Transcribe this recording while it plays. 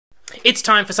It's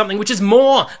time for something which is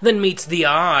more than meets the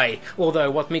eye. Although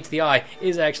what meets the eye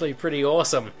is actually pretty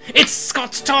awesome. It's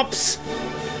Scott's Tops!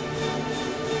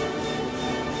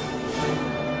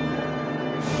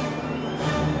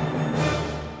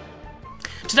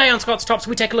 Today on Scott's Tops,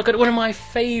 we take a look at one of my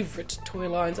favourite toy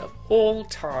lines of all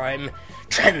time.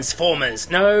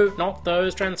 Transformers. No, not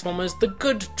those Transformers. The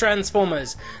good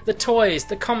Transformers. The toys,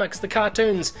 the comics, the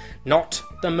cartoons. Not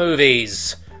the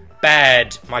movies.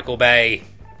 Bad, Michael Bay.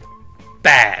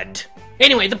 Bad.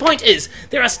 Anyway, the point is,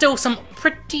 there are still some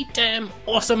pretty damn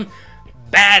awesome,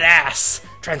 badass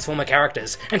Transformer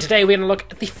characters. And today we're going to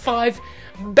look at the 5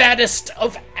 baddest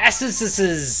of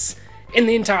asses in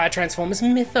the entire Transformers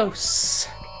mythos.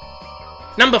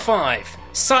 Number 5,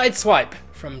 Sideswipe,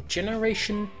 from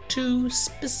Generation 2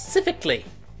 specifically.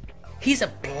 He's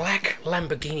a black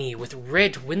Lamborghini with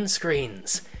red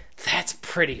windscreens. That's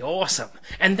pretty awesome.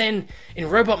 And then, in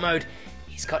robot mode,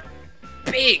 he's got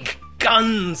big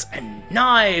guns and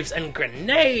knives and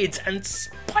grenades and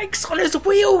spikes on his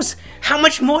wheels. How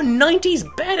much more 90s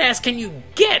badass can you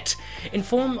get? In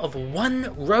form of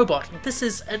one robot, this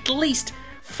is at least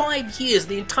 5 years,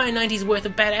 the entire 90s worth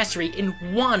of badassery in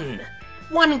one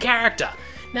character.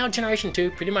 Now, Generation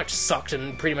 2 pretty much sucked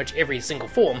in pretty much every single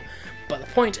form, but the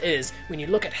point is, when you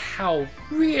look at how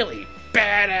really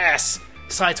badass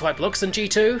Sideswipe looks in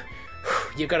G2,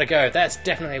 you gotta go, that's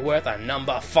definitely worth a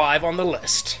number 5 on the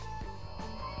list.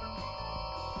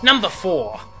 Number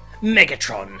 4,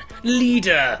 Megatron,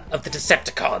 leader of the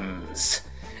Decepticons.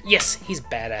 Yes, he's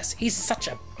badass. He's such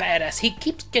a badass. He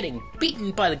keeps getting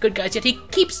beaten by the good guys, yet he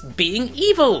keeps being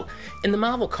evil. In the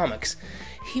Marvel Comics,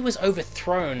 he was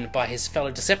overthrown by his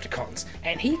fellow Decepticons,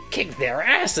 and he kicked their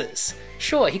asses.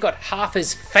 Sure, he got half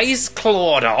his face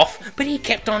clawed off, but he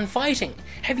kept on fighting.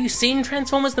 Have you seen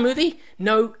Transformers the movie?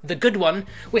 No, the good one,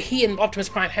 where he and Optimus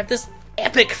Prime have this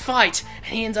epic fight,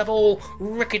 and he ends up all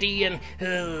rickety and,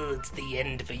 oh, it's the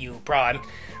end for you, Prime.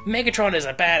 Megatron is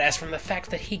a badass from the fact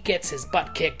that he gets his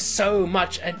butt kicked so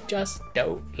much and just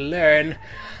don't learn.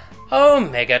 Oh,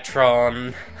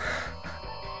 Megatron.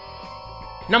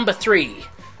 Number 3,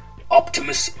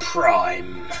 Optimus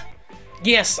Prime.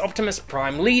 Yes, Optimus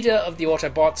Prime, leader of the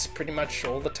Autobots pretty much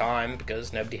all the time,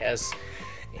 because nobody has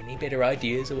any better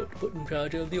ideas of what to put in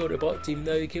charge of the Autobots, even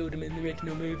though he killed him in the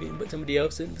original movie and put somebody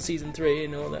else in season 3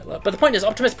 and all that lot. But the point is,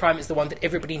 Optimus Prime is the one that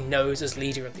everybody knows as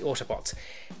leader of the Autobots,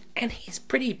 and he's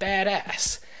pretty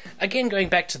badass. Again, going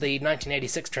back to the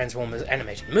 1986 Transformers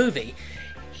animated movie,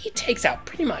 he takes out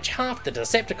pretty much half the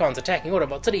Decepticons attacking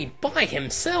Autobot City by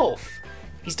himself.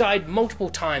 He's died multiple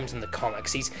times in the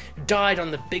comics. He's died on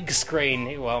the big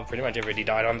screen. Well, pretty much everybody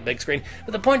died on the big screen.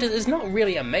 But the point is, it's not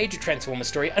really a major Transformers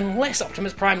story unless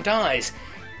Optimus Prime dies.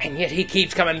 And yet he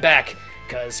keeps coming back,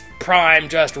 because Prime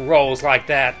just rolls like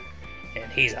that.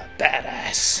 And he's a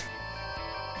badass.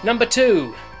 Number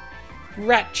 2,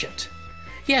 Ratchet.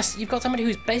 Yes, you've got somebody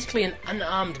who's basically an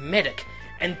unarmed medic,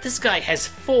 and this guy has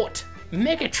fought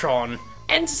Megatron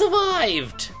and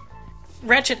survived.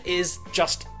 Ratchet is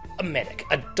just a medic,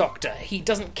 a doctor. He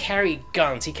doesn't carry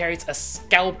guns, he carries a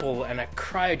scalpel and a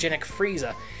cryogenic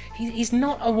freezer. He's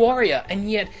not a warrior,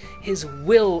 and yet his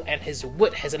will and his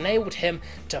wit has enabled him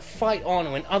to fight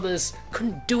on when others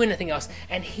couldn't do anything else,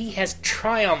 and he has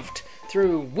triumphed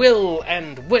through will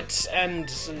and wit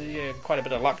and quite a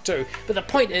bit of luck too. But the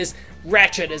point is,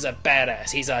 Ratchet is a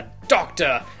badass. He's a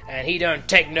doctor, and he don't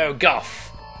take no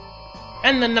guff.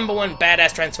 And the number 1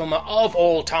 badass Transformer of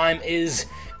all time is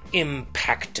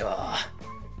Impactor.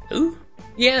 Who?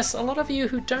 Yes, a lot of you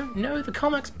who don't know the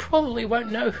comics probably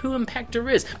won't know who Impactor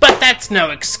is, but that's no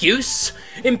excuse.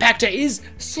 Impactor is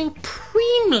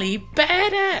supremely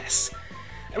badass.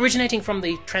 Originating from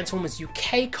the Transformers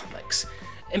UK comics,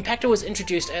 Impactor was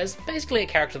introduced as basically a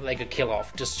character that they could kill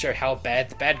off, just to show how bad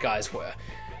the bad guys were.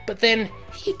 But then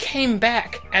he came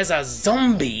back as a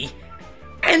zombie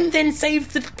and then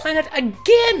saved the planet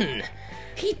again.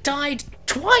 He died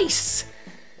twice.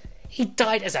 He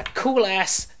died as a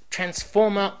cool-ass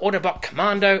Transformer Autobot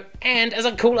Commando and as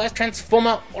a cool-ass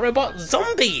Transformer Autobot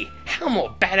Zombie. How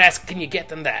more badass can you get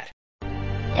than that?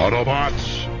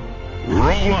 Autobots,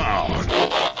 roll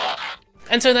out!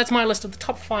 And so that's my list of the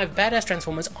top 5 badass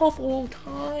Transformers of all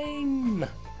time.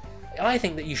 I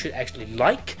think that you should actually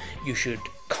like, you should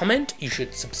comment, you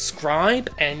should subscribe,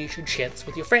 and you should share this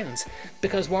with your friends.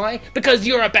 Because why? Because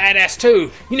you're a badass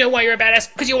too! You know why you're a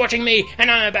badass? Because you're watching me, and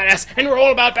I'm a badass, and we're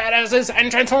all about badasses and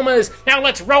Transformers! Now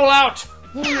let's roll out!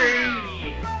 Whee!